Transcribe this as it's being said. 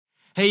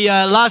Hey,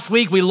 last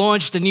week we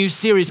launched a new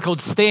series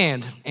called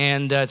Stand,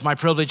 and it's my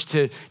privilege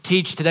to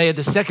teach today at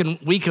the second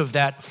week of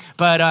that.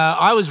 But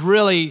I was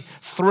really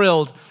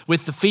thrilled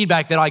with the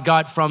feedback that I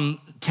got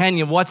from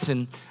Tanya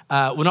Watson.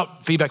 Well,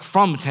 not feedback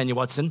from Tanya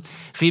Watson,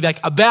 feedback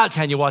about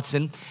Tanya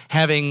Watson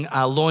having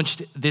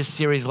launched this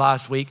series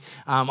last week.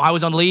 I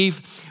was on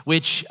leave,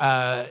 which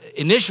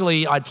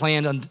initially I'd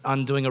planned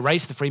on doing a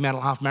race, the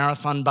Fremantle Half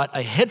Marathon, but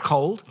a head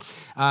cold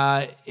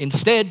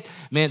instead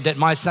meant that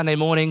my Sunday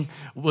morning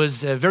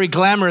was very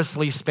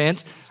glamorously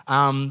spent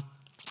on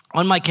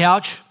my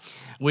couch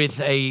with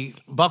a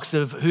box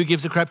of Who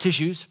Gives a Crap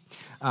tissues,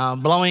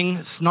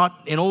 blowing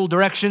snot in all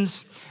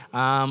directions,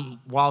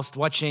 whilst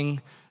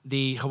watching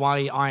the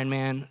Hawaii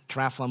Ironman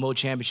Triathlon World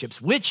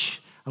Championships,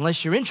 which,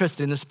 unless you're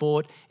interested in the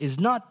sport, is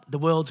not the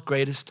world's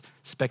greatest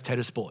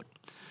spectator sport.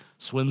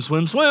 Swim,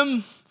 swim,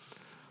 swim.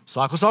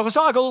 Cycle, cycle,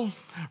 cycle.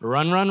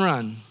 Run, run,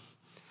 run.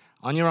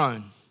 On your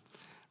own.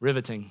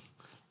 Riveting.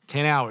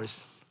 10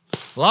 hours.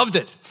 Loved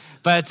it.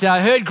 But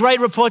I heard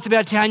great reports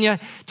about Tanya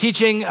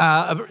teaching.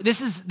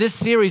 This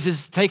series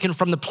is taken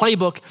from the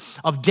playbook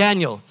of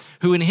Daniel,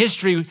 who in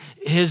history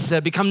has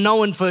become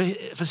known for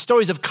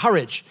stories of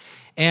courage.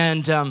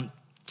 And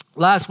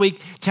last week,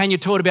 Tanya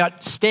taught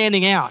about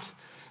standing out,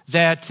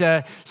 that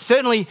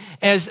certainly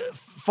as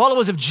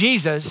followers of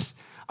Jesus,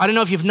 I don't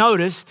know if you've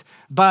noticed,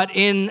 but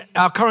in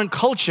our current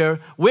culture,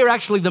 we're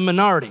actually the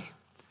minority.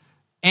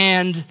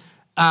 And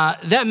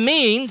that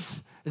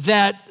means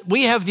that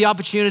we have the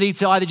opportunity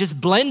to either just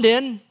blend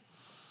in,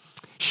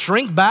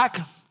 shrink back,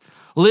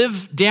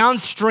 live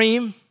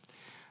downstream,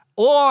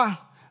 or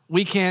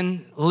we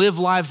can live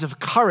lives of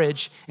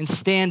courage and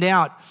stand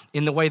out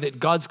in the way that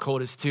God's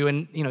called us to.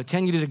 And, you know,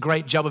 Tanya did a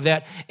great job of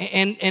that.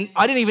 And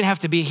I didn't even have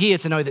to be here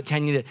to know that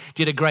Tanya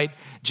did a great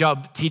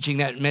job teaching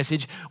that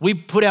message. We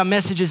put our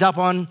messages up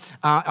on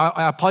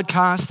our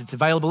podcast. It's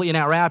available in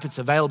our app. It's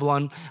available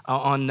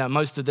on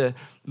most of the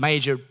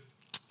major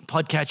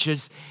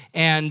podcatchers.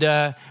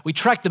 And we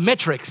track the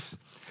metrics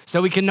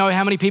so we can know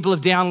how many people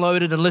have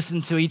downloaded and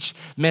listened to each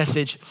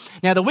message.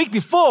 Now, the week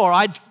before,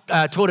 I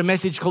taught a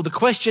message called The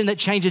Question That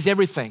Changes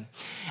Everything.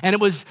 And it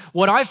was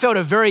what I felt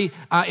a very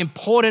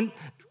important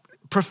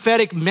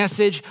prophetic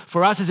message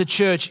for us as a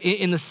church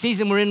in the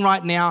season we're in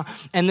right now,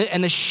 and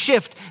the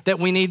shift that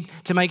we need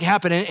to make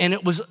happen. And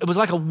it was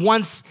like a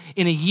once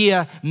in a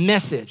year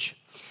message.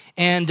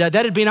 And that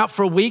had been up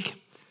for a week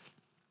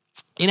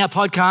in our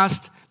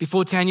podcast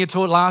before Tanya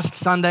taught last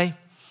Sunday.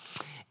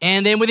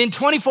 And then within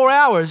 24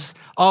 hours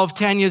of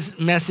Tanya's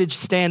message,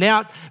 Stand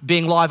Out,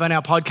 being live on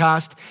our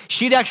podcast,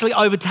 she'd actually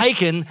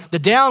overtaken the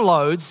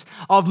downloads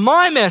of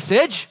my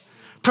message,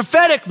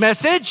 prophetic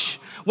message,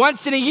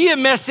 once in a year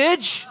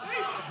message,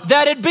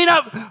 that had been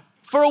up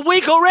for a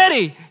week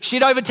already.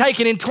 She'd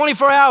overtaken in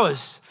 24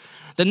 hours.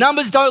 The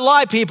numbers don't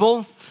lie,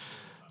 people.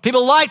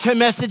 People liked her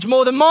message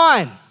more than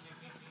mine.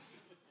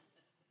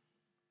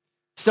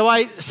 So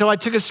I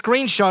took a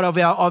screenshot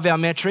of our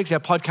metrics, our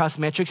podcast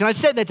metrics, and I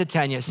said that to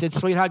Tanya. I said,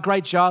 sweetheart,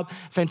 great job,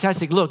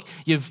 fantastic. Look,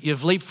 you've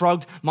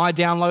leapfrogged my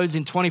downloads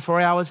in 24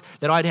 hours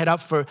that I'd had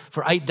up for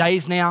 8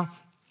 days now.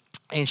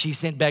 And she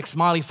sent back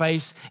smiley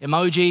face,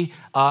 emoji,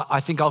 I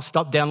think I'll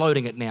stop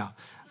downloading it now.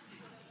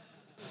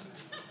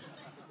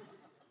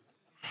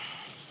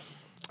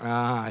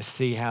 I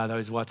see how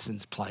those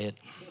Watsons play it.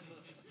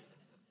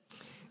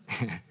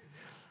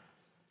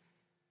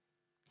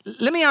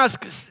 Let me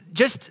ask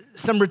just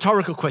some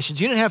rhetorical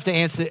questions. You don't have to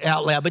answer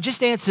out loud, but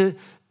just answer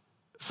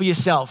for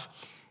yourself.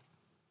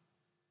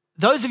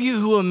 Those of you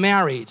who are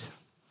married,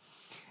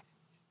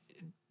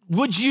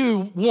 would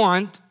you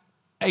want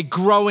a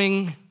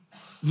growing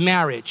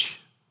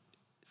marriage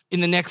in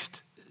the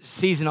next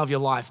season of your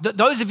life?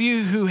 Those of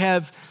you who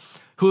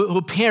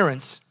are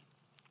parents,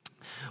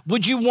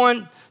 would you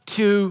want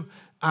to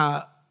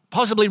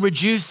possibly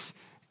reduce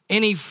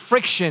any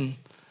friction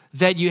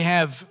that you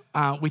have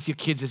with your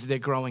kids as they're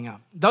growing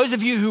up? Those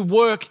of you who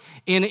work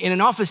in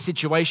an office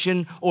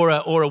situation or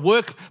a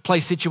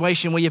workplace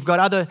situation where you've got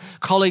other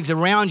colleagues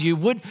around you,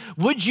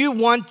 would you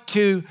want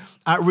to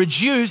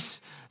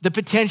reduce the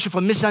potential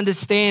for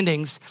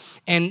misunderstandings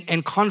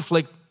and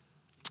conflict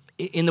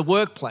in the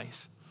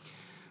workplace?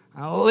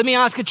 Let me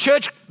ask a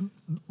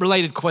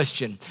church-related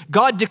question.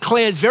 God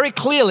declares very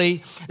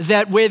clearly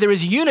that where there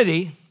is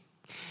unity,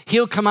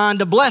 He'll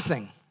command a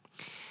blessing.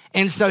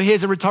 And so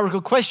here's a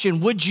rhetorical question.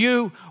 Would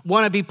you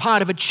want to be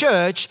part of a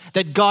church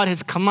that God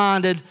has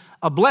commanded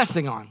a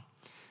blessing on,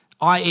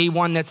 i.e.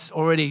 one that's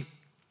already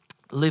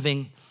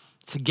living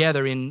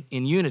together in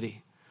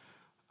unity?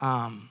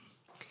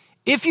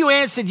 If you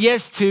answered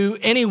yes to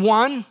any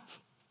one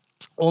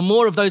or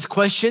more of those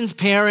questions,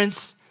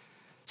 parents,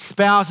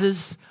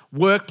 spouses,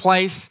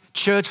 workplace,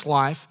 church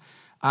life,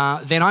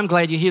 then I'm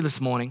glad you're here this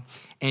morning,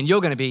 and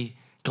you're going to be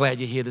glad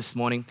you're here this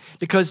morning,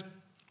 because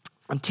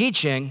I'm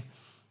teaching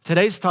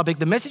today's topic.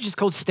 The message is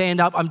called Stand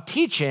Up. I'm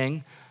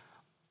teaching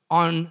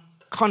on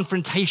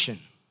confrontation.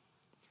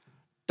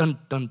 Dun,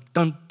 dun,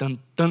 dun, dun,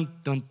 dun,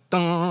 dun,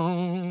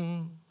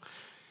 dun.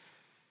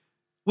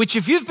 Which,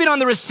 if you've been on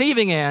the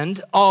receiving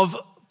end of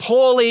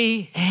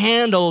poorly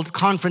handled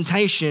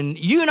confrontation,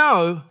 you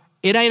know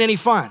it ain't any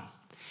fun.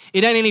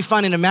 It ain't any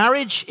fun in a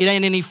marriage. It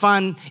ain't any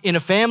fun in a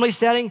family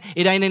setting.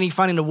 It ain't any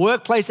fun in the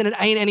workplace, and it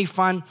ain't any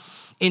fun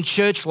in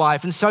church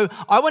life. And so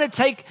I want to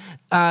take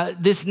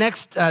this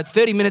next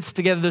 30 minutes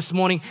together this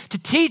morning to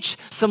teach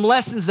some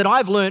lessons that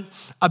I've learned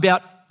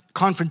about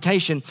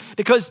confrontation,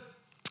 because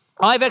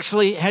I've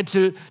actually had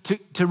to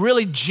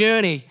really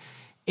journey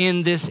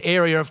in this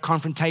area of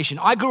confrontation.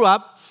 I grew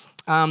up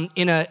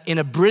in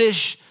a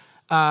British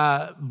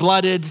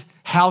blooded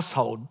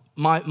household.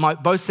 My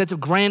both sets of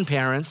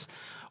grandparents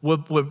were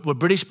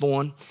British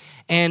born.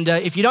 And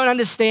if you don't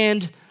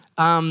understand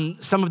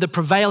some of the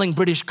prevailing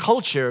British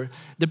culture,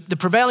 the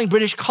prevailing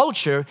British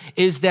culture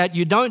is that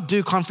you don't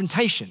do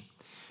confrontation.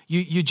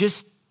 You do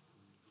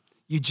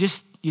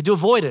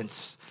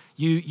avoidance.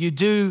 You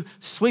do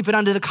sweep it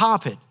under the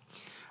carpet.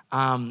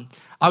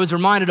 I was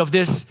reminded of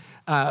this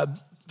a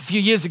few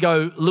years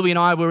ago. Louis and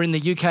I were in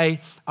the UK.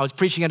 I was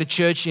preaching at a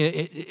church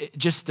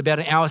just about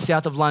an hour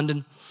south of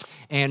London,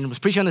 and was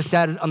preaching on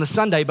the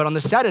Sunday, but on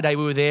the Saturday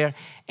we were there,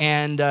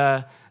 and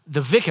the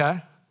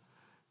vicar,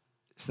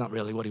 it's not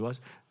really what he was,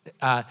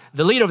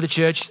 the leader of the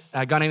church,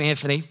 a guy named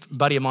Anthony, a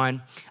buddy of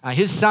mine,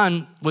 his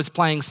son was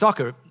playing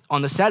soccer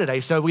on the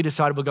Saturday, so we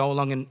decided we'd go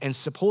along and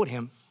support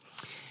him.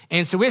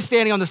 And so we're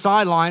standing on the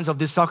sidelines of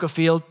this soccer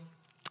field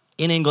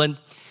in England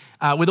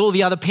with all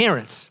the other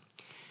parents.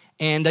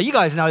 And you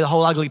guys know the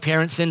whole ugly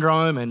parent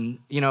syndrome and,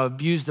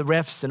 abuse the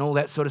refs and all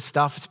that sort of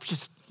stuff. It's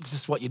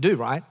just what you do,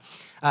 right?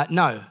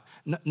 No,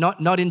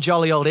 not in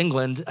jolly old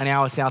England, an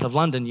hour south of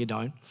London, you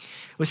don't.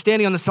 We're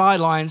standing on the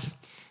sidelines,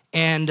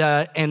 and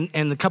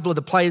a couple of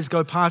the players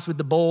go past with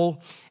the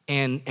ball,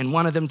 and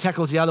one of them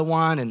tackles the other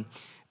one,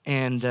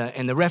 and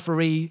the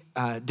referee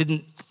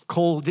didn't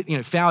call,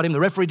 fouled him. The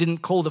referee didn't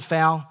call the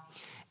foul,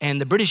 and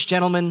the British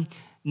gentleman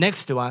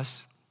next to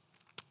us,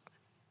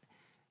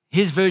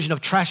 his version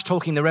of trash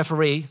talking the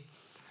referee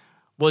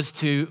was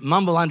to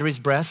mumble under his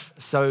breath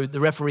so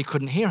the referee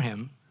couldn't hear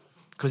him,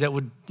 because that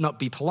would not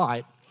be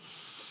polite.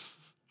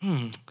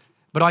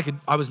 But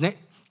I was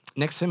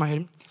next to him, I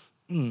heard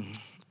him,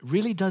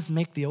 really does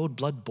make the old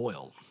blood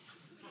boil.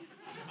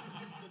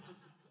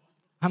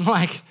 I'm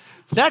like,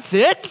 that's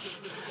it?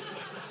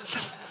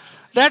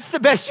 That's the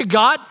best you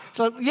got?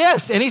 So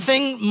yes,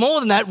 anything more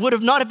than that would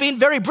have not have been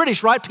very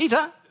British, right,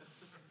 Peter?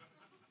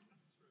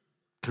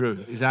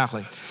 True,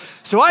 exactly.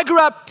 So I grew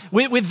up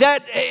with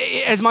that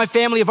as my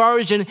family of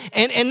origin,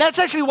 and that's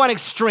actually one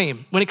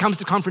extreme when it comes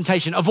to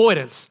confrontation,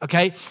 avoidance,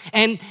 okay?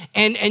 And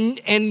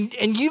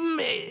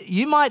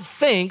you might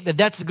think that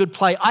that's a good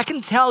play. I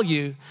can tell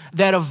you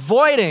that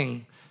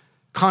avoiding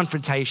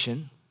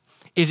confrontation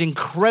is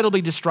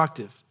incredibly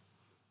destructive.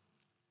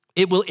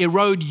 It will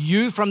erode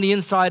you from the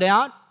inside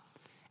out,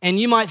 and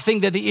you might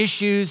think that the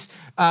issue's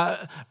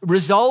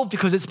resolved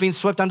because it's been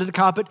swept under the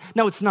carpet.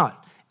 No, it's not.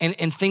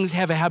 And things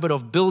have a habit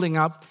of building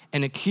up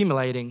and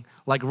accumulating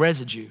like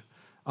residue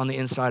on the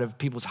inside of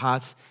people's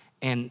hearts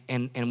and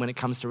when it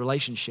comes to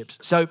relationships.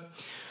 So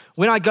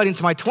when I got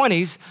into my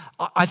 20s,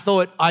 I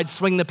thought I'd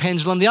swing the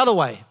pendulum the other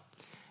way.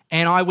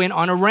 And I went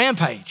on a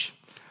rampage.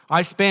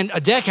 I spent a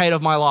decade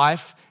of my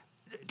life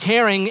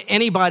tearing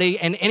anybody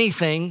and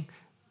anything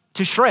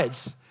to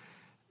shreds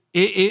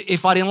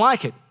if I didn't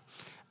like it.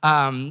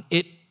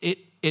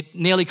 It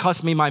nearly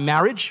cost me my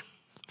marriage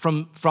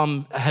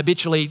from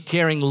habitually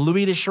tearing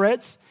Louis to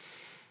shreds.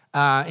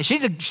 And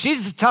she's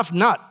a tough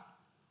nut.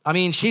 I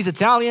mean, she's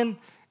Italian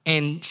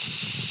and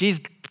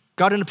she's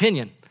got an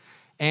opinion.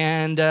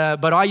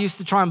 But I used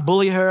to try and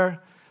bully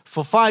her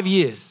for 5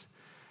 years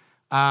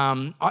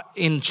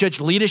in church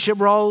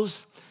leadership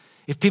roles.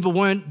 If people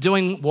weren't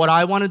doing what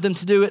I wanted them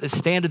to do at the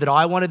standard that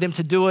I wanted them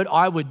to do it,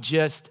 I would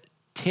just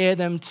tear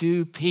them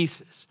to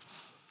pieces.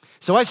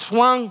 So I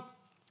swung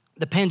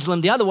the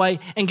pendulum the other way,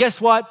 and guess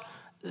what?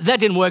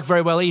 That didn't work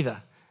very well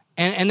either.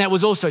 And that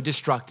was also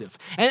destructive.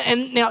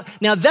 And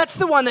now that's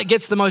the one that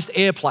gets the most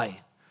airplay.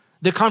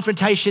 The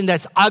confrontation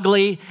that's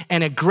ugly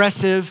and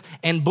aggressive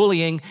and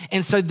bullying.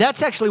 And so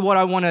that's actually what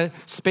I want to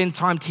spend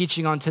time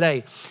teaching on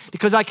today.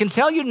 Because I can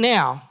tell you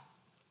now,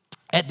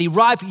 at the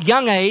ripe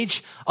young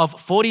age of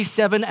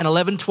 47 and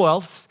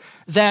 11/12,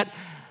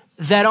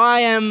 that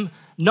I am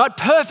not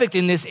perfect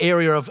in this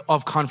area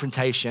of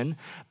confrontation,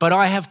 but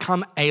I have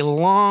come a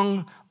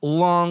long,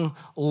 long,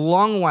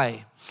 long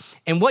way.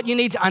 And what you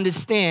need to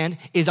understand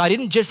is I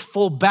didn't just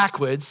fall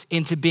backwards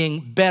into being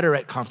better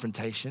at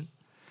confrontation,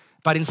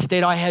 but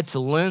instead I had to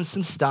learn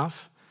some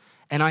stuff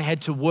and I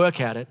had to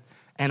work at it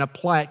and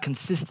apply it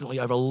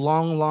consistently over a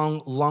long,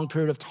 long, long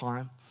period of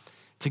time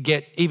to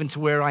get even to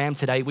where I am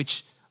today,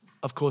 which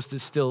of course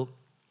there's still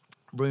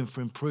room for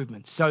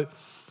improvement. So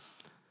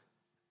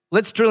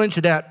let's drill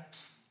into that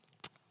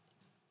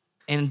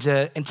and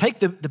take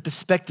the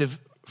perspective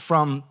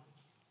from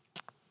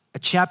a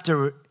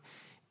chapter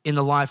in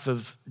the life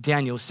of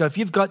Daniel. So if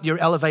you've got your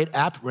Elevate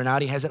app,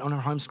 Renati has it on her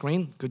home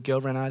screen. Good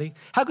girl, Renati.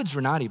 How good's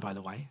Renati, by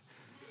the way?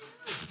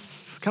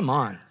 Come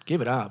on,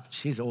 give it up.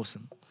 She's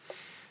awesome.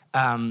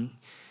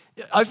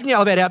 Open your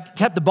elevator app,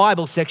 tap the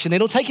Bible section.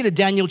 It'll take you to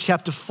Daniel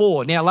chapter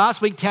 4. Now, last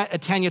week,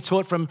 Tanya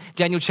taught from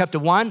Daniel chapter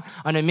 1.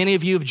 I know many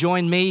of you have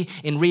joined me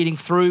in reading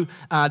through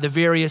the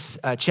various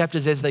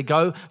chapters as they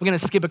go. We're going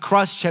to skip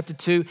across chapter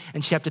 2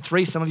 and chapter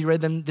 3. Some of you read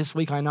them this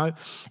week, I know.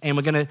 And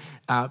we're going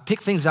to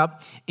pick things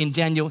up in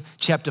Daniel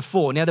chapter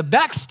 4. Now, the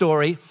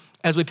backstory,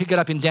 as we pick it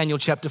up in Daniel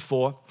chapter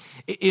 4,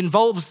 it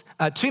involves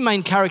two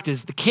main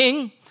characters. The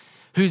king,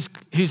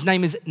 whose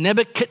name is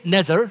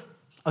Nebuchadnezzar.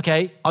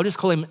 Okay, I'll just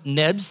call him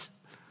Nebs.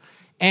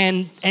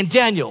 And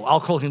Daniel, I'll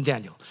call him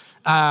Daniel.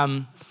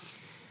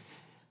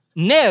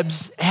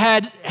 Nebs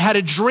had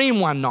a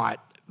dream one night.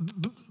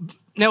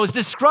 Now, it was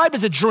described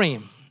as a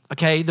dream,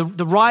 okay?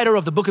 The writer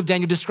of the book of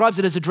Daniel describes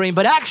it as a dream,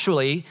 but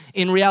actually,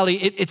 in reality,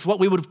 it's what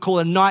we would call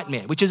a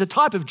nightmare, which is a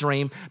type of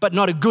dream, but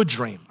not a good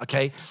dream,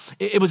 okay?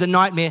 It was a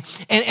nightmare,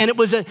 and it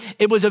was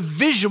a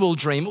visual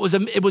dream.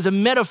 It was a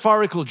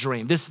metaphorical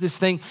dream, this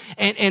thing,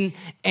 and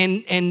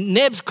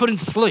Nebs couldn't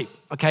sleep,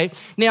 okay?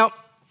 Now,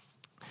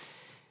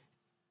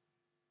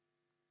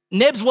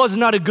 Nebs was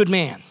not a good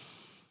man.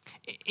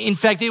 In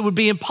fact, it would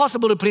be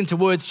impossible to put into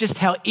words just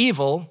how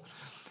evil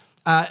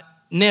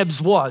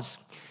Nebs was.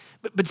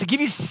 But to give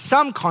you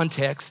some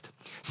context,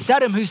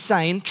 Saddam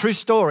Hussein, true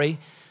story,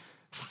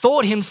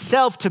 thought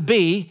himself to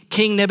be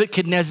King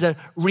Nebuchadnezzar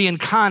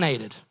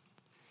reincarnated.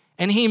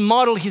 And he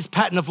modeled his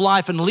pattern of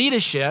life and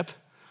leadership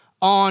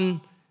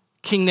on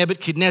King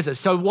Nebuchadnezzar.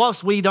 So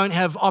whilst we don't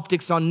have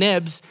optics on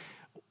Nebs,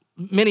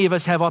 many of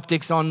us have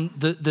optics on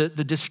the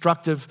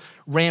destructive,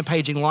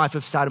 rampaging life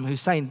of Saddam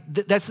Hussein.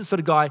 That's the sort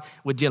of guy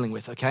we're dealing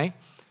with, okay?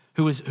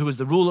 Who was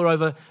the ruler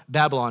over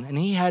Babylon. And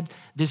he had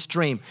this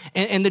dream.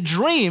 And the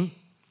dream,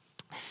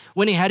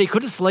 when he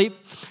couldn't sleep.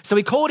 So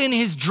he called in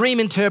his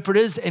dream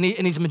interpreters and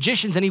his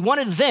magicians, and he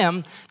wanted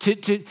them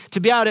to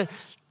be able to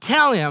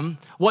tell him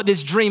what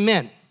this dream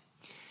meant.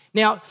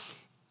 Now,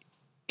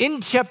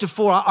 in chapter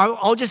 4,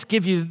 I'll just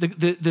give you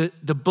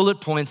the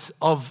bullet points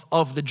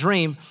of the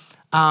dream.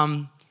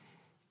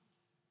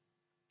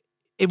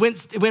 It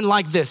went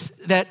like this,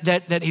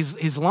 that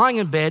he's lying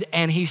in bed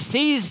and he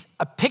sees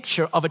a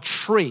picture of a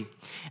tree.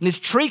 And this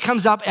tree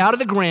comes up out of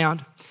the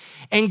ground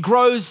and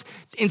grows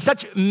in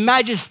such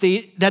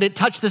majesty that it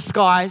touched the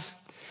skies.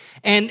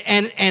 And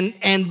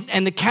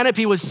the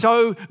canopy was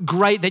so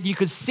great that you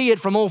could see it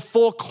from all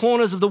four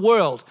corners of the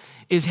world,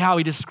 is how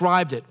he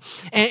described it.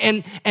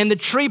 And the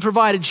tree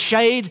provided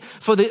shade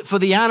for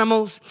the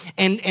animals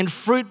and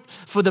fruit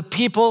for the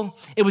people.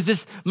 It was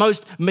this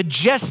most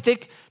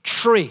majestic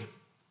tree.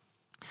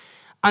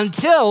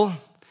 Until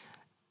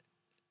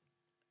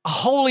a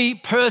holy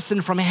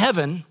person from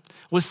heaven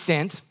was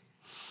sent,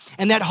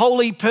 and that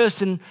holy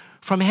person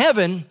from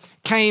heaven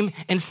came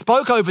and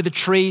spoke over the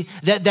tree,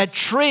 that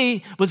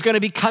tree was going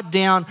to be cut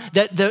down,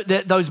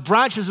 that those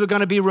branches were going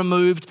to be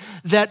removed,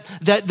 that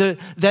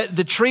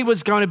the tree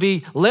was going to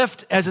be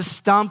left as a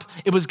stump.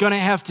 It was going to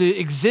have to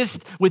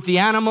exist with the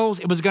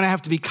animals. It was going to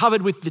have to be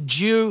covered with the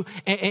dew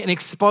and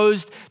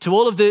exposed to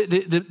all of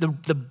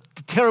the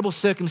terrible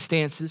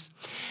circumstances,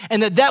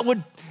 and that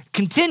would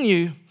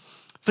continue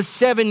for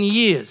 7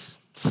 years,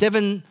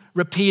 7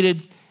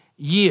 repeated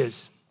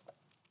years.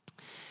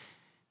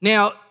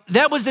 Now,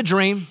 that was the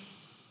dream.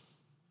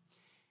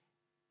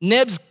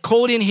 Nebs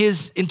called in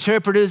his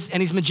interpreters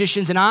and his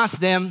magicians and asked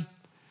them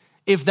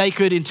if they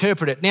could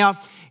interpret it. Now,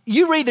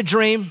 you read the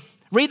dream,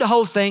 read the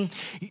whole thing.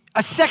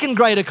 A second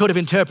grader could have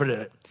interpreted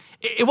it.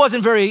 It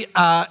wasn't very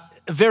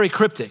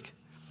cryptic.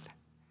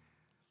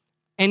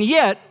 And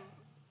yet,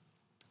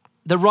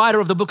 the writer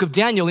of the book of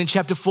Daniel in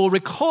chapter 4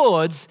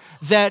 records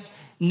that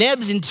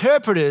Neb's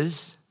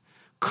interpreters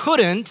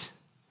couldn't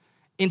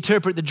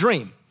interpret the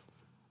dream.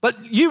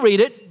 But you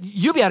read it,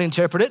 you'll be able to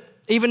interpret it,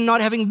 even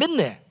not having been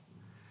there.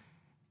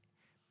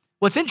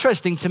 What's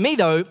interesting to me,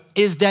 though,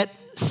 is that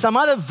some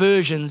other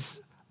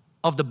versions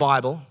of the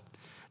Bible,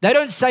 they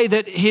don't say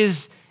that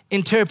his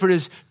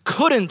interpreters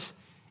couldn't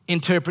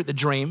interpret the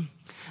dream.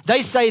 They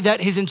say that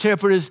his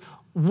interpreters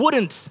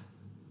wouldn't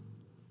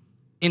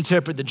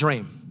interpret the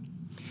dream.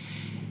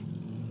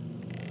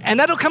 And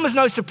that'll come as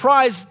no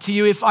surprise to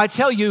you if I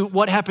tell you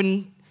what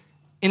happened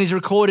and is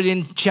recorded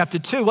in chapter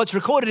 2. What's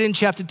recorded in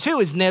chapter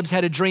 2 is Nebs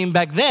had a dream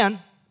back then,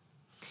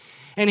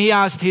 and he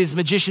asked his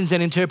magicians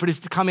and interpreters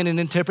to come in and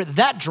interpret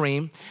that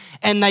dream,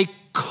 and they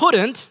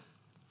couldn't.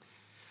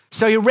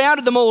 So he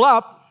rounded them all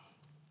up,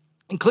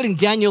 including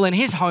Daniel and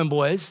his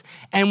homeboys,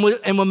 and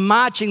were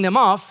marching them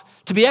off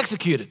to be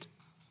executed,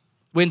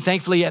 when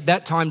thankfully at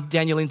that time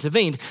Daniel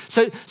intervened.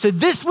 So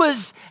this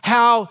was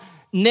how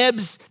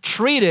Nebs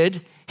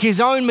treated his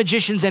own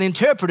magicians and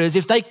interpreters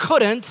if they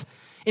couldn't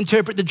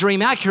interpret the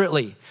dream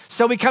accurately.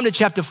 So we come to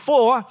chapter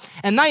 4,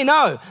 and they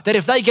know that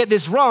if they get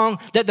this wrong,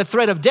 that the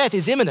threat of death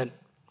is imminent.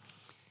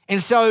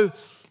 And so,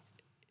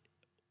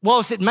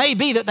 whilst it may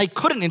be that they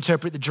couldn't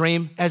interpret the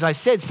dream, as I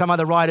said, some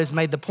other writers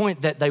made the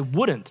point that they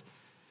wouldn't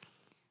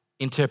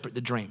interpret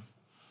the dream.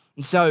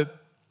 And so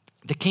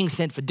the king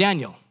sent for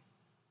Daniel.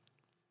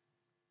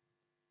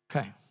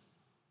 Okay.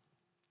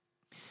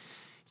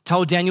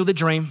 Told Daniel the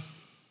dream.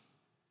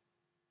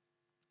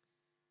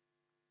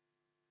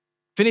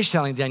 finished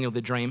telling Daniel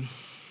the dream,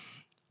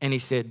 and he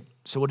said,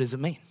 so what does it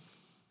mean?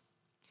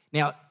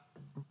 Now,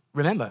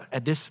 remember,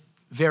 at this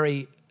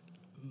very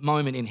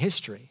moment in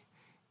history,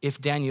 if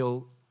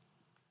Daniel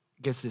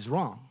gets this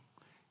wrong,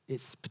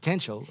 it's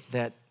potential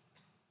that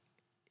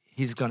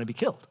he's going to be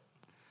killed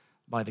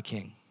by the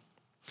king.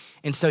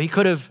 And so he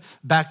could have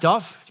backed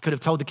off. He could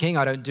have told the king,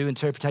 I don't do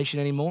interpretation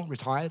anymore,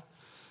 retired,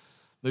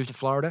 moved to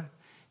Florida.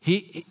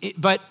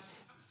 But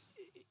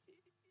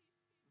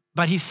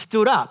he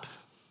stood up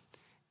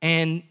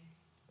and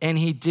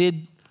he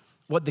did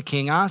what the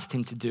king asked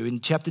him to do. In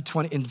chapter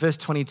 20, in verse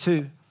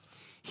 22,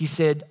 he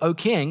said, O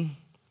king,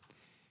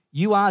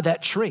 you are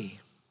that tree.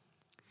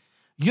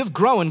 You've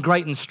grown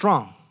great and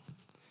strong,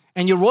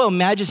 and your royal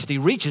majesty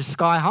reaches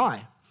sky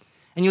high,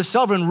 and your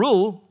sovereign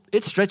rule,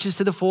 it stretches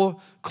to the four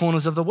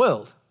corners of the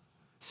world.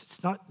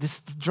 It's not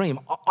this dream.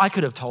 I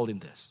could have told him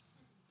this.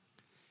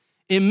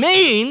 It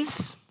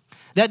means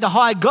that the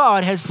high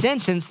God has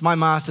sentenced my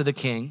master, the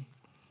king.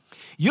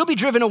 You'll be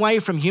driven away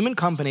from human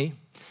company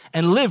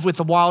and live with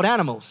the wild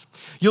animals.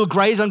 You'll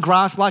graze on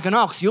grass like an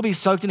ox. You'll be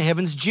soaked in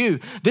heaven's dew.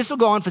 This will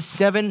go on for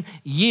 7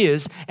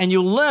 years, and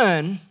you'll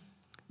learn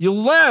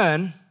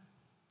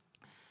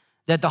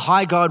that the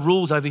high God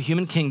rules over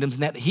human kingdoms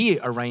and that he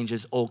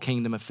arranges all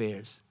kingdom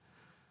affairs.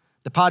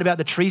 The part about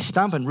the tree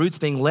stump and roots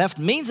being left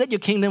means that your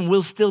kingdom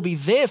will still be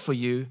there for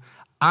you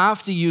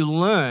after you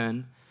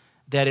learn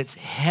that it's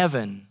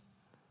heaven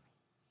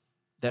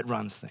that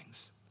runs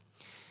things.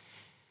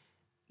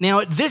 Now,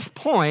 at this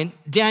point,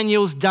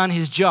 Daniel's done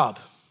his job.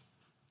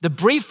 The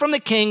brief from the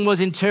king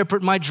was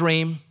interpret my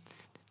dream.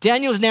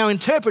 Daniel's now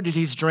interpreted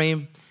his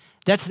dream.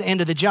 That's the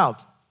end of the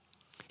job.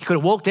 He could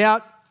have walked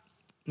out,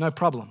 no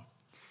problem.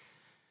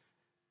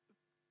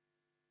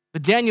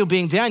 But Daniel,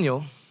 being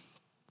Daniel,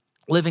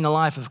 living a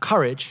life of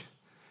courage,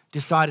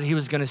 decided he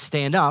was going to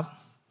stand up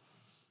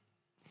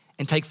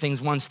and take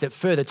things one step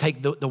further,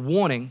 take the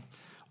warning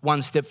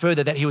one step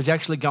further, that he was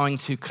actually going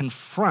to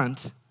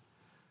confront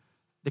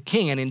the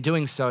king, and in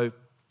doing so,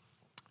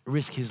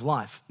 risk his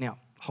life. Now,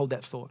 hold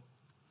that thought.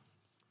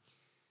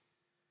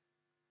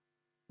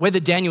 Whether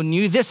Daniel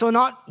knew this or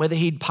not, whether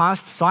he'd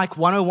passed Psych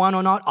 101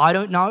 or not, I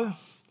don't know.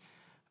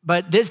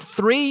 But there's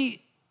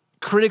 3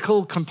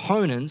 critical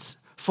components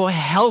for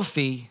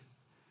healthy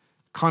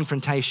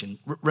confrontation.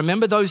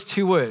 Remember those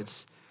 2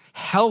 words,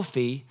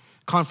 healthy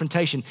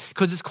confrontation,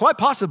 because it's quite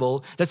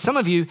possible that some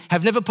of you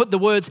have never put the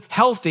words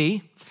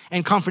healthy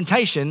and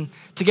confrontation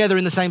together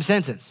in the same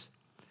sentence.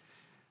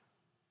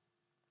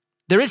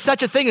 There is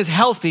such a thing as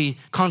healthy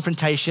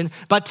confrontation,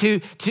 but to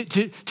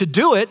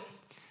do it,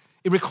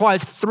 it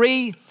requires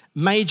 3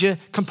 major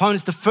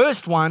components. The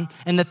first one,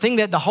 and the thing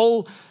that the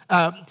whole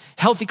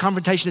healthy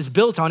confrontation is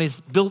built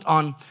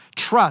on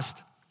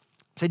trust.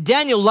 So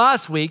Daniel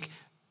last week,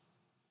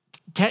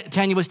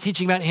 Tanya was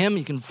teaching about him.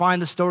 You can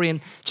find the story in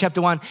chapter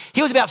 1.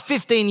 He was about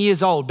 15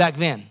 years old back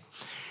then.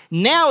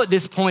 Now at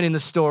this point in the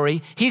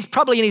story, he's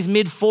probably in his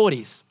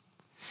mid-40s.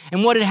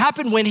 And what had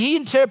happened when he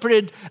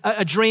interpreted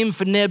a dream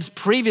for Nebs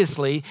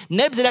previously,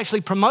 Nebs had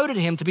actually promoted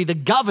him to be the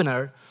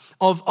governor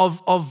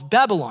of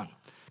Babylon,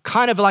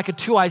 kind of like a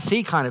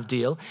 2IC kind of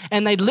deal.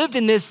 And they'd lived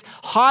in this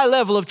high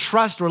level of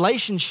trust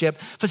relationship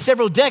for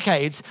several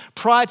decades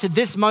prior to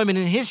this moment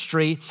in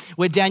history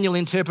where Daniel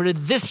interpreted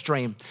this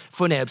dream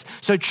for Nebs.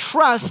 So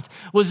trust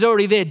was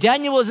already there.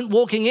 Daniel wasn't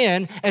walking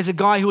in as a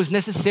guy who was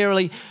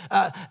necessarily,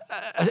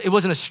 it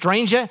wasn't a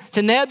stranger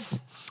to Nebs.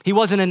 He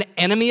wasn't an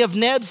enemy of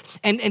Nebs,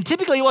 and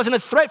typically he wasn't a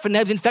threat for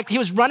Nebs. In fact, he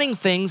was running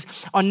things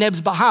on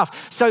Nebs'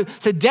 behalf. So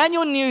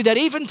Daniel knew that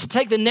even to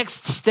take the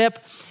next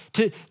step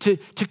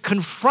to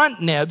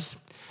confront Nebs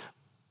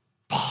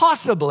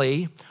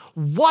possibly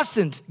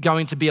wasn't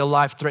going to be a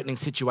life-threatening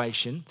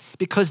situation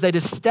because they'd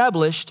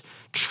established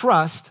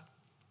trust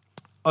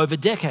over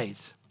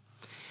decades.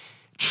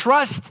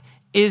 Trust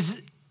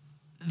is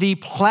the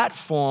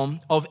platform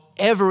of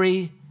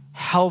every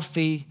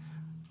healthy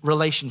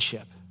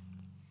relationship.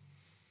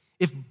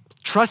 If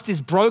trust is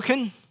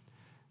broken,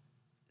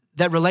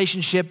 that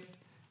relationship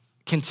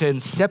can turn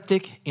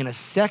septic in a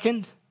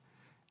second,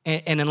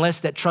 and unless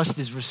that trust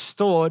is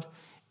restored,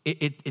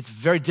 it's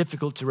very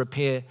difficult to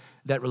repair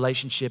that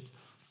relationship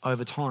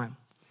over time.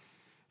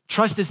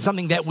 Trust is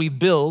something that we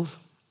build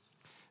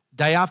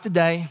day after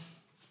day,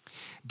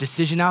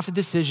 decision after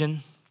decision,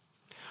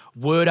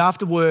 word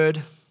after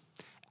word,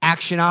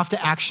 action after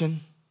action.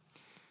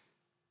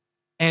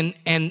 And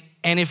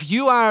if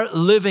you are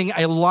living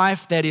a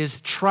life that is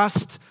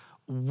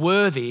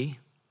trustworthy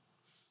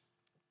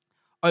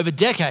over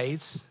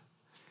decades,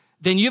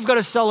 then you've got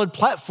a solid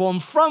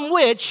platform from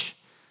which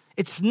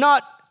it's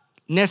not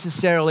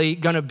necessarily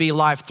going to be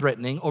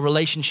life-threatening or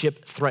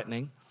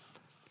relationship-threatening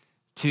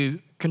to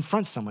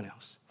confront someone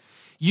else.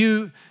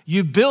 You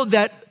build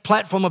that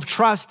platform of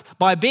trust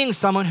by being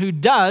someone who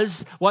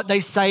does what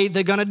they say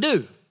they're going to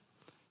do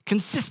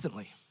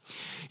consistently.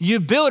 You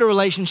build a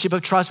relationship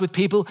of trust with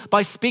people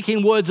by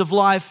speaking words of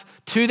life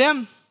to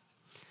them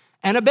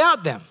and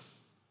about them.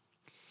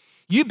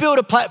 You build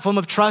a platform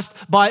of trust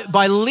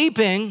by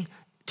leaping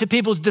to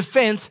people's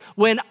defense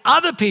when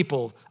other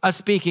people are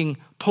speaking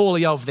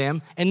poorly of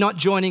them and not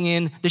joining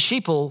in the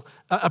sheeple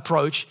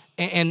approach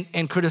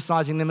and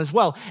criticizing them as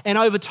well. And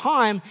over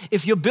time,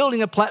 if you're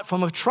building a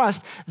platform of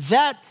trust,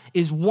 that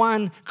is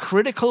one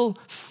critical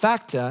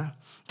factor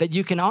that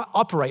you can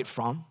operate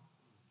from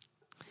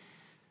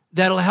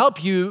that'll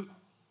help you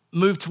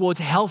move towards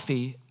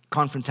healthy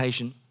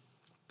confrontation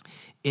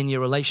in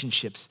your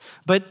relationships.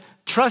 But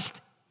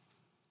trust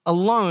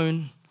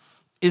alone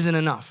isn't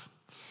enough.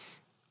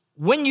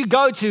 When you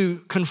go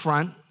to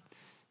confront,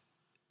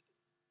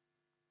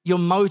 your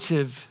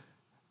motive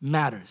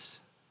matters.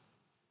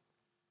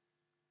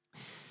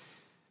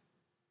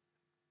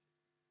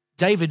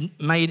 David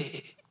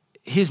made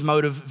his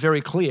motive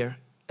very clear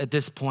at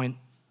this point.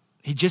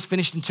 He just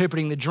finished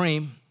interpreting the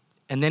dream,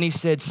 and then he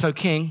said, "So,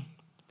 King,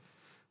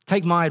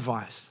 take my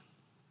advice."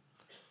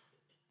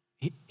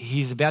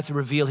 He's about to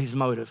reveal his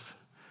motive.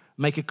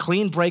 Make a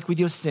clean break with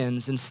your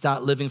sins and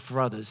start living for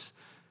others.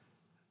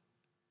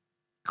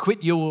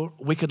 Quit your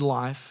wicked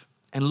life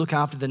and look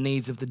after the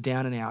needs of the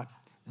down and out.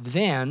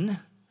 Then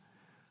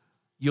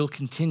you'll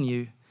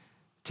continue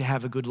to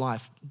have a good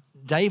life.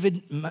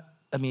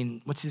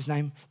 What's his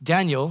name?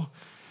 Daniel.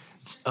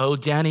 Oh,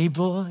 Danny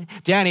boy.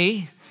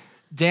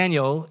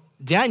 Daniel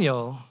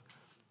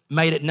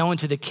made it known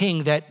to the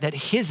king that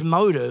his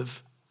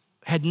motive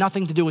had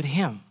nothing to do with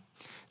him.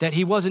 That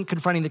he wasn't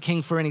confronting the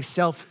king for any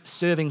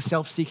self-serving,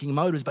 self-seeking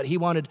motives, but he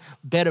wanted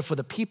better for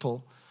the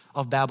people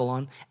of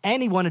Babylon,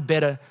 and he wanted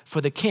better for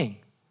the king.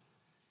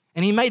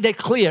 And he made that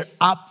clear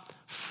up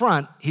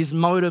front, his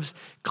motives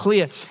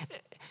clear.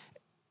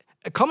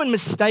 A common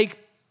mistake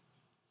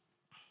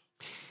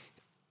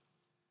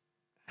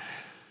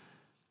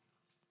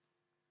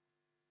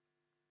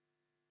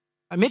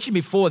I mentioned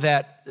before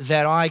that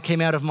I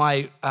came out of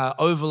my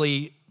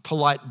overly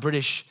polite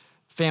British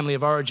family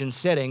of origin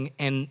setting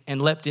and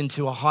leapt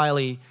into a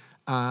highly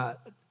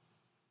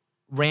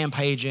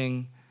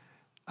rampaging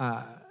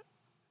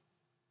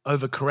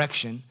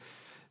overcorrection,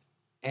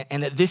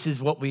 and that this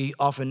is what we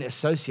often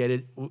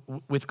associated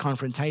with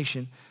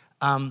confrontation.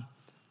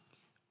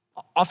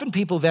 Often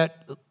people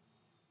that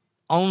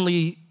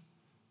only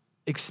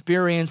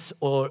experience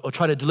or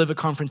try to deliver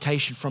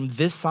confrontation from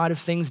this side of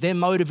things, their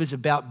motive is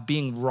about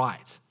being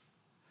right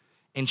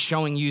and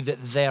showing you that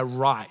they're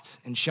right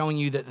and showing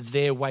you that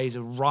their ways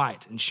are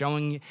right and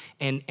showing you,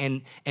 and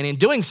in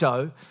doing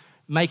so,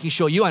 making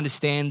sure you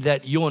understand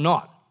that you're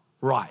not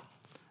right,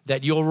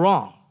 that you're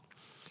wrong.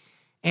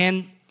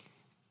 And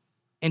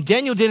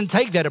Daniel didn't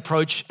take that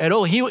approach at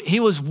all. He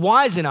was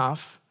wise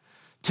enough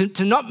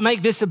to not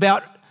make this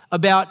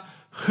about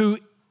who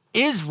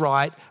is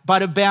right,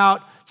 but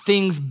about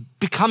things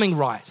becoming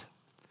right.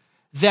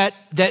 That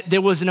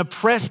there was an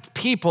oppressed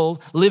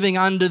people living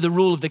under the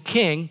rule of the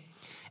king,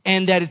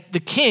 and that the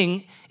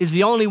king is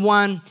the only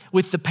one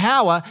with the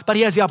power, but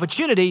he has the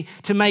opportunity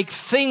to make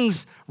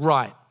things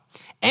right.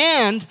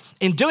 And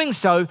in doing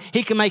so,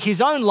 he can make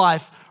his own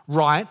life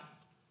right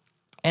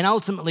and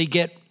ultimately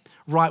get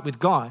right with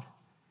God.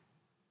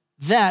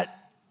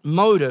 That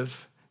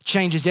motive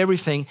changes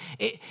everything.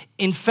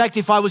 In fact,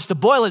 if I was to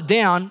boil it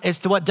down as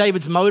to what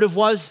David's motive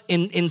was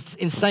in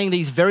saying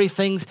these very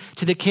things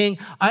to the king,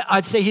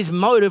 I'd say his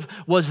motive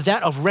was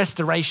that of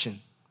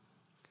restoration.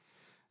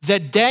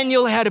 That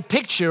Daniel had a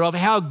picture of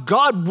how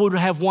God would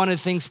have wanted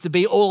things to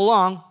be all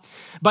along,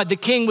 but the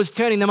king was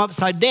turning them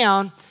upside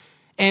down,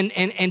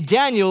 and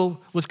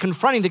Daniel was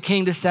confronting the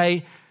king to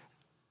say,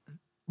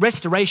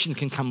 restoration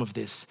can come of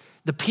this.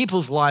 The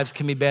people's lives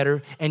can be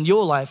better, and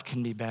your life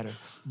can be better,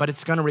 but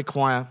it's going to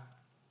require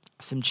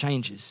some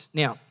changes.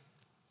 Now,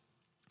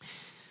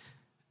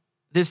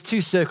 there's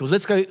two circles.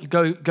 Let's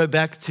go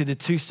back to the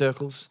two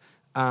circles.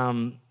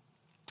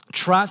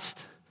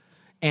 Trust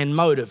and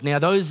motive. Now,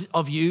 those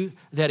of you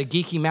that are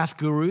geeky math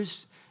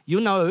gurus, you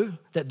know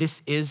that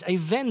this is a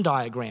Venn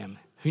diagram.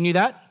 Who knew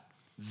that?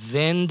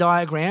 Venn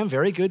diagram,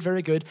 very good,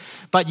 very good.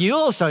 But you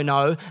also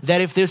know that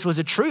if this was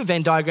a true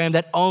Venn diagram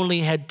that only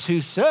had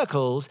two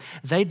circles,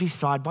 they'd be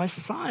side by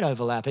side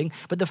overlapping.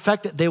 But the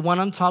fact that they're one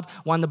on top,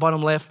 one the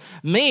bottom left,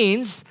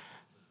 means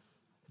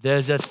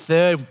there's a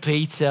third,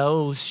 Peter.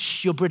 Oh,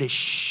 you're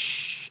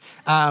British.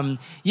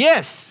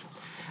 Yes,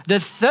 the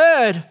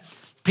third,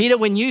 Peter,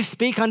 when you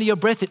speak under your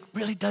breath, it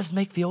really does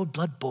make the old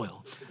blood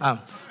boil.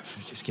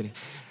 Just kidding.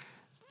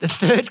 The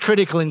third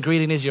critical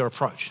ingredient is your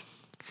approach.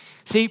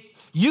 See,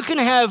 you can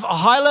have a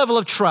high level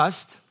of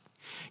trust.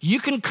 You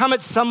can come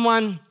at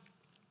someone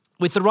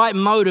with the right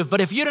motive,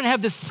 but if you don't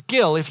have the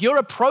skill, if your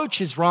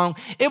approach is wrong,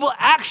 it will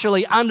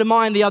actually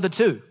undermine the other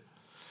two.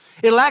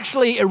 It'll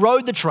actually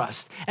erode the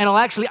trust, and it'll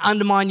actually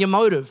undermine your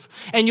motive.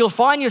 And you'll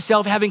find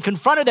yourself having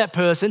confronted that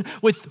person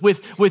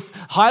with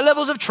high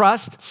levels of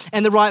trust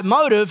and the right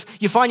motive.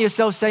 You find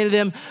yourself saying to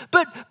them,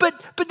 but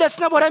that's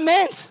not what I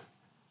meant.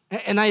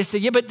 And they say,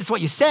 yeah, but that's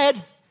what you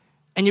said.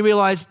 And you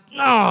realize,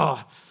 no,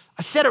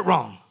 I said it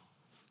wrong.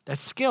 That's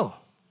skill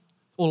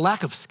or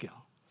lack of skill.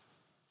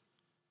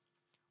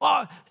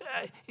 Oh,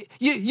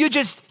 you're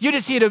just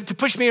here to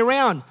push me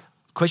around.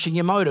 Question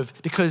your motive,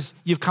 because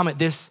you've come at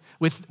this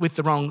with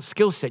the wrong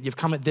skill set. You've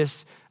come at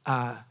this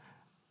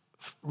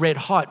red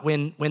hot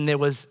when there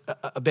was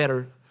a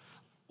better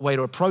way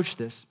to approach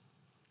this.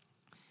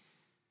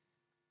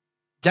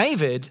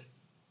 David,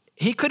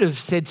 he could have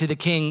said to the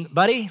king,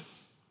 buddy,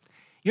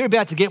 you're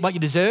about to get what you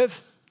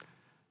deserve,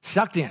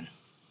 sucked in.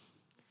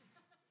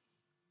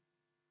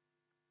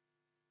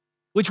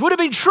 Which would have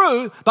been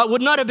true, but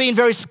would not have been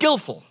very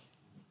skillful.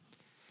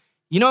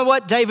 You know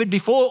what, David,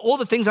 before all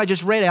the things I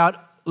just read out,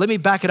 let me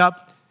back it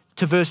up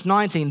to verse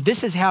 19.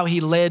 This is how he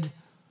led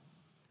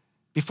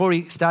before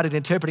he started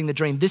interpreting the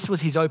dream. This was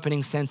his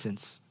opening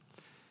sentence.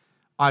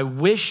 I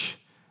wish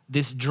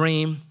this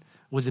dream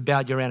was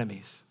about your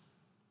enemies.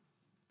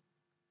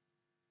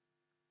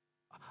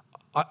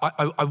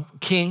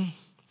 King,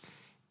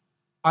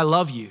 I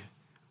love you.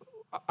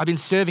 I've been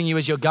serving you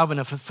as your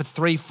governor for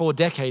 3-4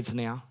 decades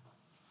now.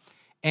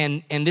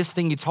 And this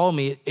thing you told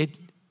me,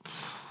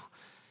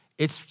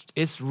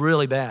 it's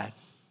really bad.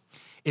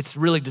 It's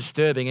really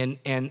disturbing,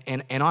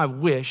 and I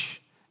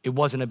wish it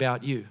wasn't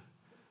about you.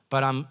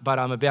 But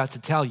I'm about to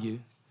tell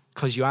you,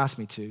 because you asked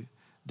me to,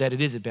 that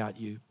it is about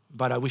you,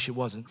 but I wish it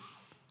wasn't.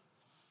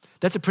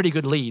 That's a pretty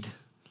good lead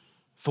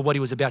for what he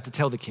was about to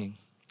tell the king.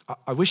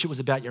 I wish it was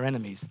about your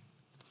enemies,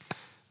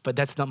 but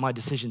that's not my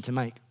decision to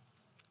make.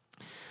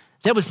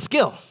 That was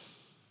skill.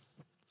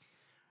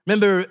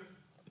 Remember, a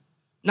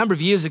number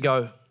of years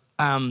ago,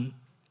 I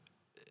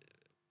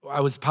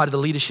was part of the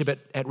leadership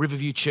at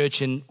Riverview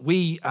Church, and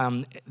we,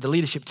 the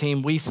leadership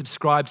team, we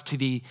subscribed to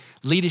the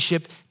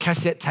Leadership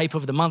Cassette Tape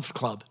of the Month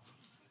Club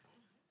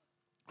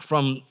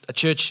from a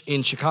church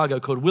in Chicago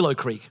called Willow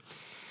Creek.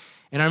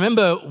 And I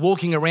remember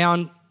walking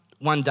around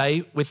one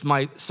day with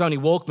my Sony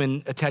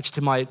Walkman attached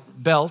to my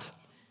belt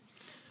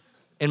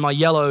and my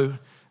yellow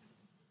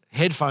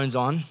headphones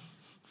on,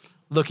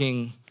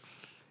 looking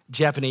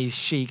Japanese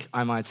chic,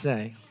 I might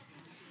say.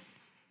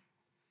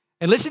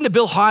 And listening to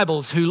Bill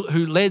Hybels,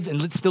 who led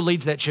and still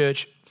leads that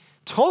church,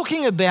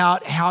 talking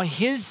about how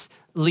his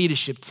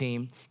leadership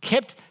team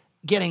kept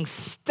getting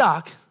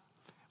stuck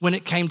when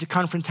it came to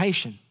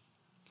confrontation.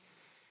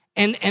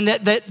 And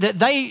that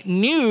they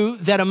knew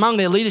that among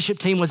their leadership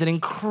team was an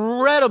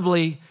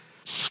incredibly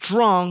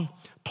strong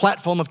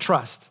platform of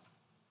trust.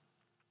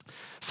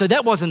 So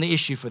that wasn't the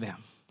issue for them.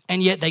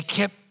 And yet they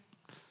kept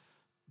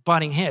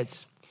butting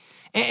heads.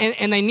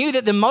 And they knew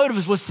that their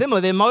motives were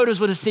similar. Their motives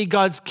were to see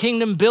God's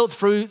kingdom built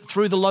through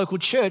the local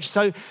church.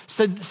 So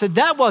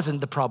that wasn't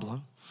the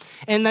problem.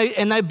 And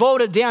they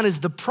boiled it down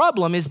as the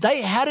problem is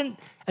they hadn't,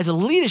 as a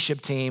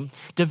leadership team,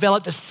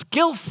 developed a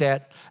skill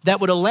set that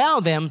would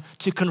allow them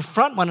to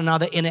confront one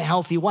another in a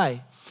healthy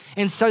way.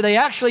 And so they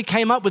actually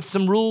came up with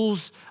some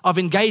rules of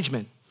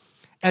engagement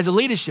as a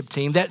leadership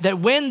team that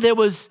when there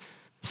was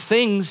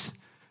things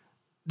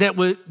that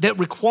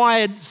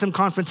required some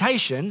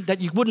confrontation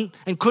that you wouldn't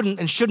and couldn't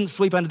and shouldn't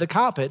sweep under the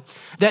carpet,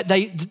 that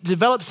they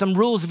developed some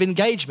rules of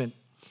engagement,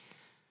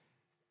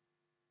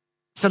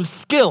 some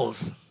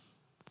skills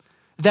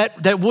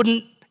that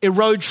wouldn't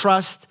erode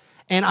trust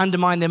and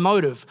undermine their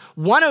motive.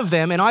 One of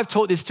them, and I've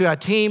taught this to our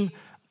team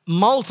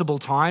multiple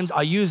times,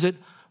 I use it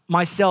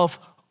myself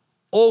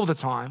all the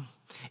time,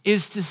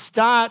 is to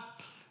start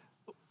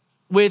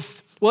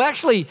with,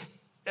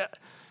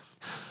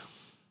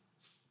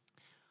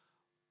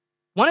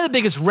 one of the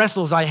biggest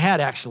wrestles I had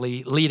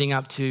actually leading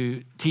up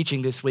to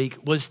teaching this week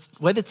was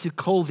whether to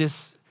call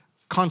this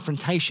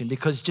confrontation,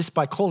 because just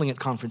by calling it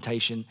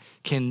confrontation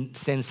can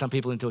send some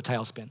people into a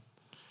tailspin.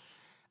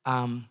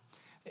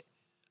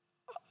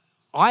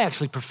 I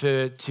actually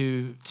prefer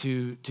to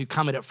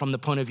come at it from the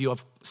point of view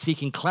of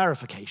seeking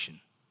clarification.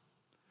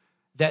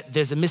 That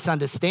there's a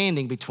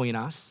misunderstanding between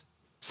us.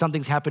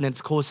 Something's happened and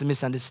it's caused a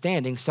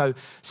misunderstanding. So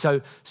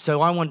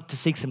I want to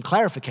seek some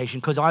clarification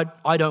because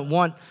I don't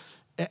want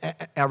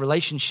our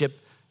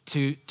relationship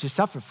to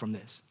suffer from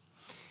this.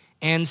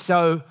 And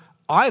so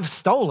I've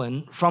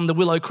stolen from the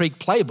Willow Creek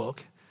playbook.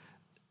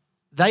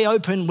 They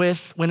open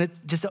with, when it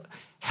just,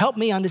 help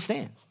me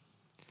understand.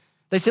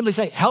 They simply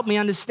say, help me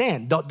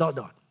understand, ...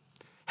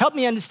 Help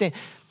me understand.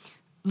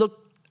 Look,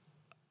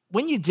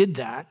 when you did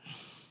that,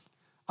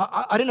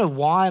 I don't know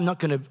why. I'm not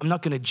going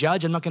to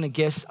judge. I'm not going to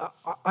guess.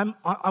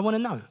 I want to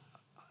know.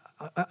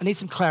 I need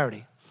some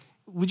clarity.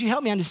 Would you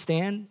help me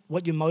understand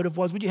what your motive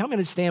was? Would you help me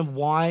understand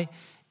why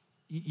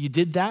you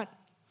did that?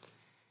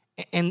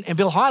 And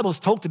Bill Hybels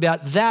talked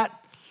about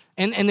that.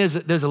 And there's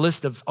a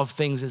list of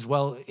things as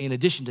well. In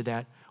addition to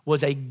that,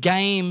 was a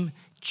game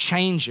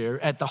changer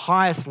at the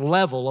highest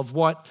level of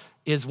what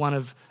is one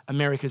of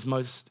America's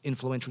most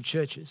influential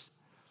churches.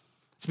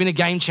 It's been a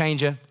game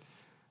changer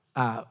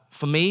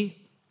for me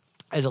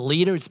as a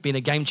leader. It's been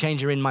a game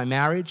changer in my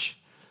marriage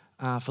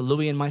for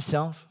Louie and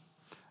myself.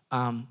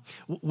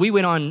 We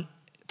went on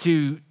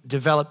to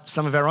develop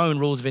some of our own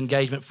rules of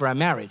engagement for our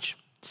marriage.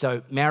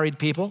 So married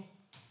people,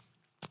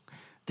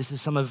 this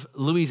is some of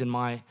Louie's and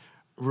my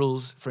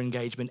rules for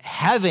engagement,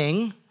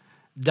 having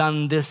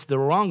done this the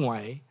wrong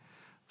way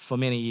for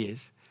many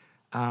years.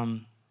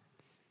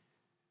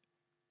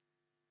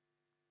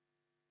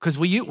 Because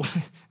we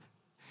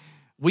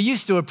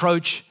used to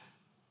approach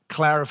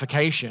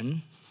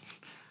clarification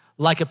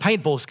like a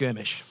paintball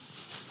skirmish.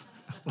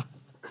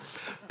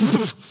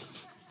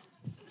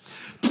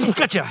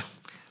 Gotcha.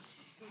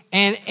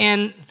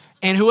 And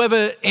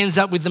whoever ends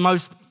up with the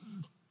most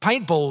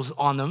paintballs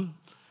on them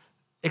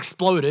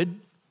exploded,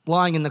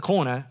 lying in the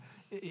corner,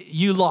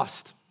 you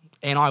lost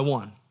and I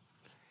won.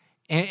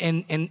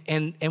 And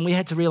we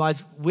had to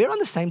realize we're on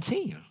the same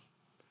team.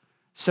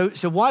 So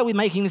why are we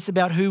making this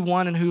about who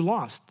won and who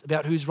lost,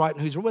 about who's right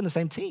and who's wrong? We're on the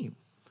same team.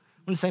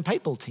 We're on the same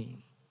paintball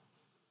team.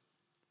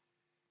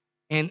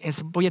 And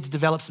so we had to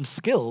develop some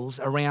skills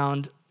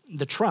around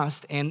the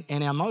trust and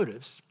our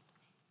motives.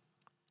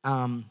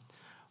 One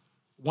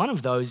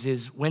of those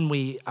is when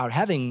we are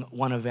having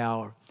one of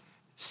our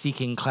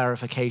seeking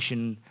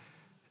clarification,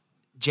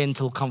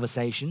 gentle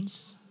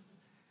conversations,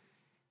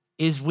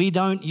 is we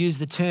don't use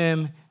the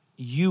term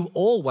 "you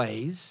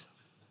always"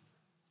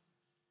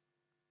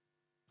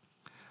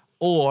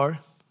 or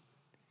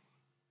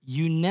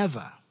 "you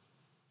never."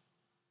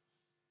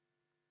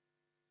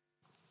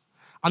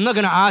 I'm not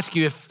going to ask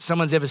you if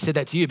someone's ever said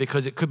that to you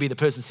because it could be the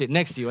person sitting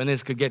next to you and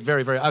this could get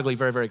very, very ugly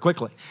very, very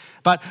quickly.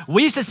 But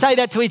we used to say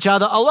that to each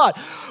other a lot.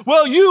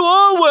 Well, you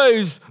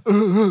always,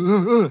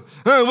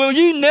 well,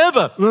 you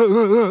never.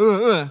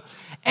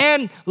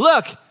 And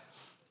look,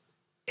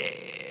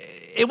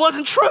 it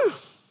wasn't true.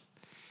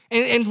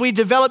 And we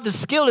developed the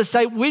skill to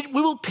say we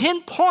will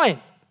pinpoint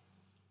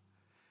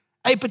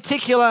a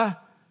particular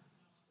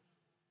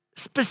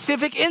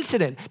specific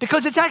incident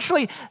because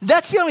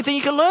that's the only thing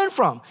you can learn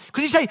from.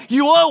 Because you say,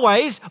 you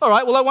always, all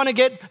right, well, I want to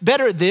get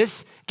better at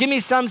this. Give me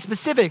some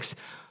specifics.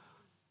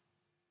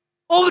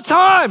 All the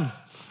time.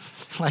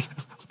 Like,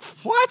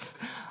 what?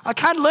 I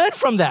can't learn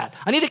from that.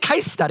 I need a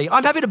case study.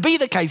 I'm happy to be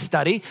the case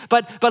study,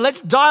 but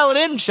let's dial it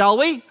in, shall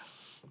we?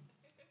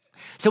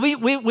 So we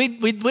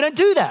don't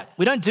do that.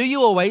 We don't do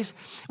you always.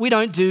 We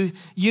don't do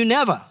you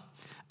never.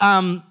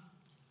 I'm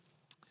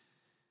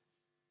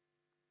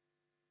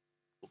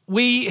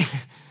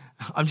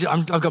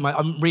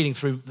reading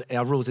through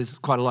our rules. There's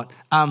quite a lot.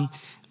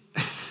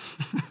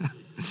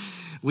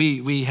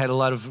 We had a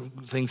lot of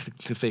things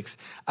to fix.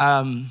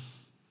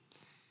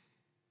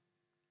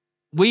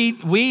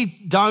 We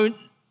don't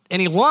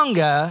any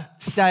longer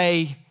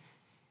say,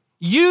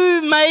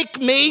 you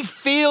make me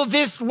feel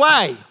this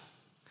way.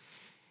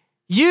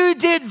 You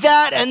did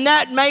that and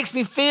that makes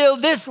me feel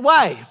this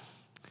way.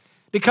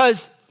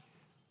 Because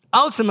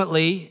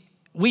ultimately,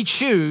 we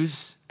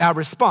choose our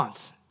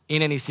response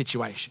in any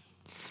situation.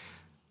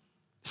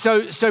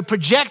 So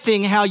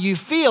projecting how you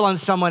feel on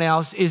someone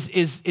else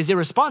is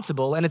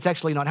irresponsible and it's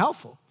actually not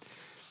helpful.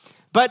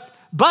 But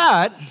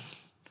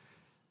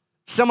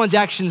someone's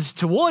actions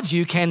towards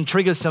you can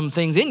trigger some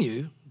things in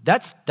you.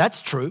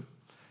 That's true.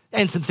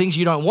 And some things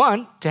you don't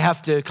want to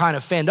have to kind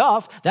of fend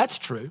off. That's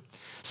true.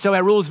 So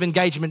our rules of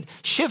engagement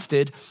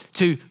shifted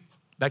to,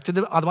 back to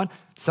the other one,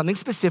 something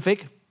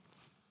specific.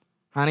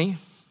 Honey,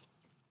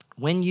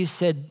 when you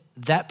said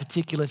that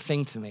particular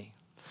thing to me,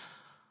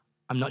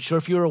 I'm not sure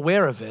if you're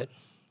aware of it.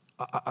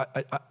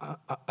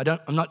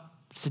 I'm not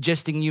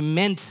suggesting you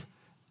meant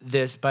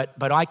this, but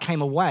I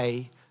came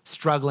away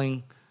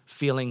struggling,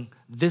 feeling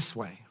this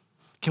way.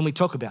 Can we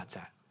talk about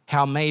that?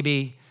 How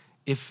maybe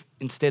if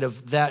instead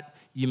of that,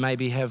 you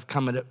maybe have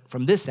come at it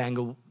from this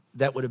angle,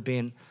 that would have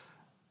been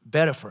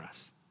better for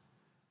us.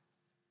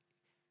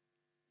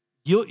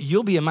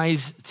 You'll be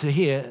amazed to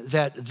hear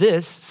that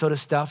this sort of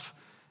stuff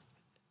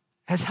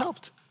has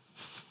helped.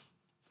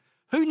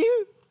 Who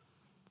knew?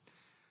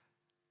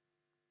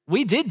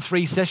 We did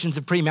 3 sessions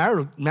of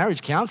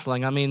pre-marriage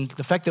counseling. I mean,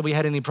 the fact that we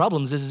had any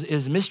problems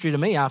is a mystery to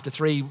me after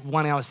 3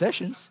 one-hour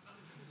sessions.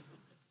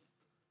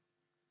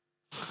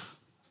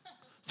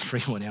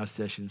 3 one-hour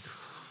sessions.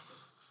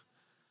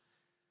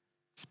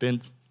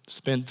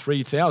 Spent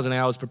 3,000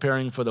 hours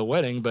preparing for the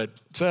wedding, but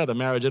the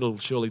marriage, it'll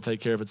surely take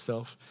care of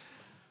itself.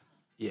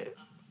 Yeah,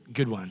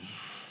 good one.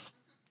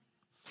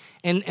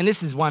 And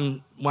this is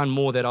one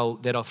more that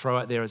I'll throw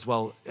out there as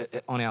well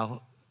on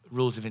our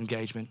rules of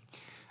engagement.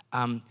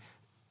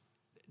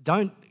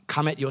 Don't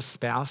come at your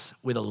spouse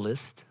with a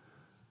list.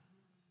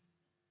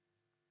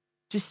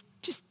 Just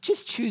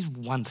choose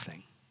one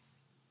thing.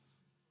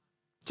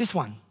 Just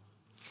one.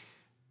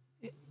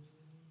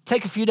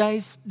 Take a few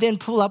days, then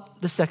pull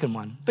up the second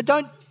one. But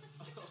don't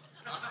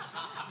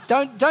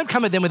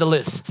come at them with a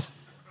list.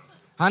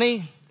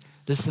 Honey,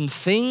 there's some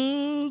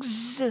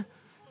things,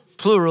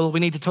 plural, we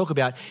need to talk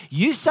about.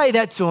 You say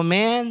that to a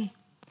man,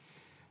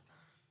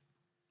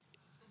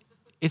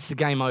 it's the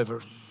game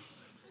over.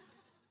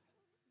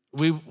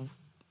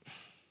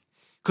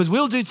 Because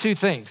we'll do 2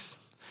 things.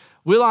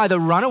 We'll either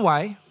run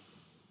away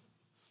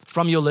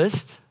from your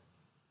list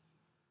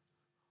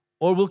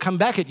or we'll come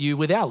back at you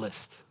with our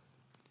list.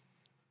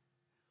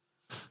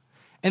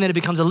 And then it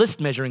becomes a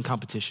list measuring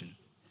competition.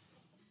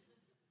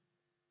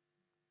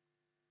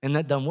 And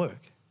that doesn't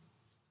work.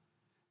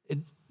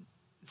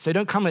 So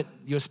don't come at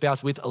your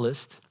spouse with a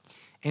list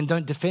and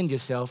don't defend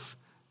yourself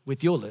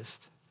with your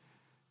list.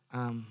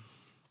 Anyway,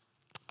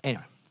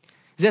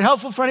 is that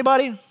helpful for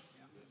anybody?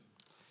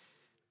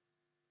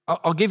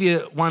 I'll give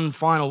you one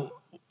final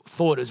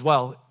thought as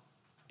well.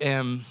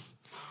 When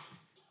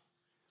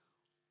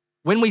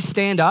we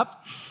stand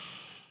up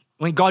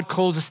when God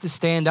calls us to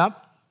stand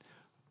up,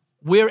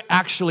 we're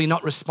actually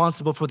not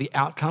responsible for the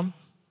outcome.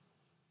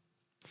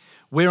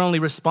 We're only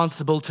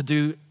responsible to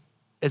do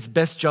as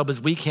best job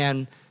as we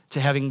can to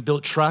having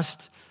built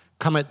trust,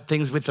 come at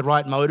things with the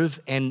right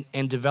motive, and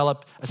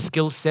develop a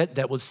skill set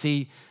that will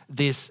see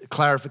this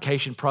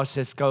clarification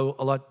process go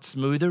a lot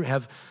smoother,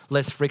 have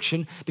less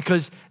friction.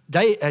 Because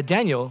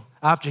Daniel,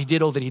 after he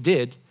did all that he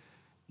did,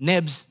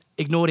 Nebs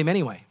ignored him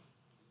anyway.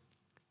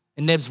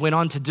 And Nebs went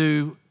on to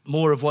do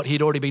more of what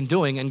he'd already been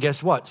doing, and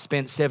guess what?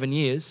 Spent 7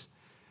 years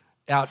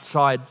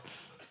outside,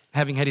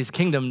 having had his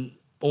kingdom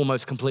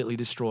almost completely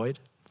destroyed,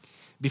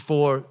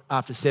 before,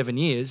 after 7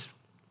 years,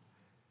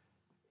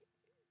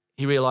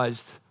 he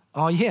realized,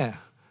 oh yeah,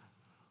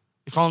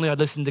 if only I'd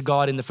listened to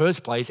God in the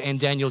first place and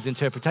Daniel's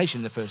interpretation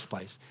in the first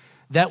place.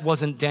 That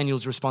wasn't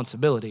Daniel's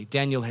responsibility.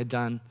 Daniel had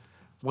done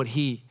what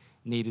he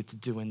needed to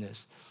do in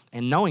this.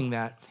 And knowing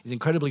that is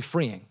incredibly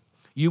freeing.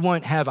 You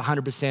won't have a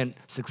 100%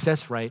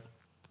 success rate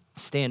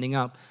standing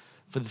up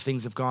for the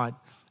things of God,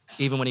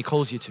 even when he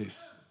calls you to.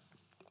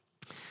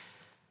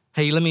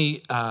 Hey, let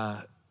me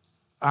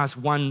ask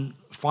one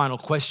final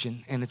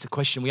question, and it's a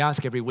question we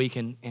ask every week,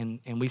 and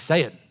we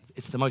say it.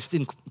 It's the most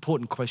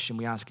important question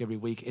we ask every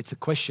week. It's a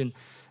question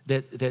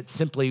that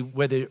simply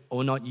whether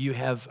or not you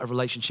have a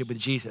relationship with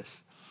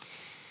Jesus.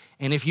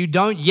 And if you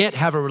don't yet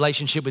have a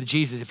relationship with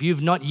Jesus, if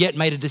you've not yet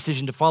made a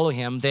decision to follow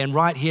him, then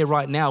right here,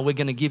 right now, we're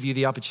going to give you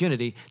the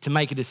opportunity to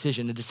make a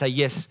decision and to say,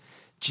 yes,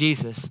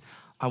 Jesus,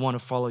 I want to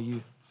follow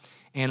you.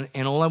 And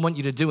all I want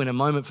you to do in a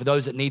moment for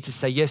those that need to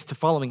say yes to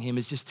following him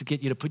is just to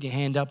get you to put your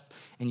hand up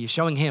and you're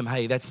showing him,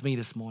 hey, that's me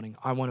this morning.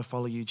 I want to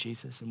follow you,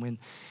 Jesus. And when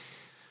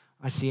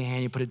I see a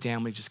hand, you put it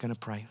down, we're just going to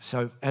pray.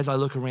 So as I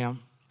look around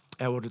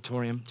our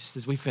auditorium, just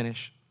as we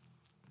finish,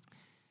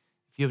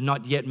 if you have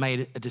not yet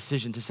made a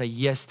decision to say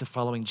yes to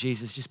following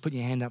Jesus, just put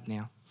your hand up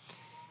now.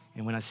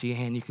 And when I see a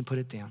hand, you can put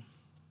it down.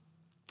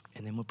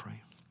 And then we'll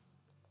pray.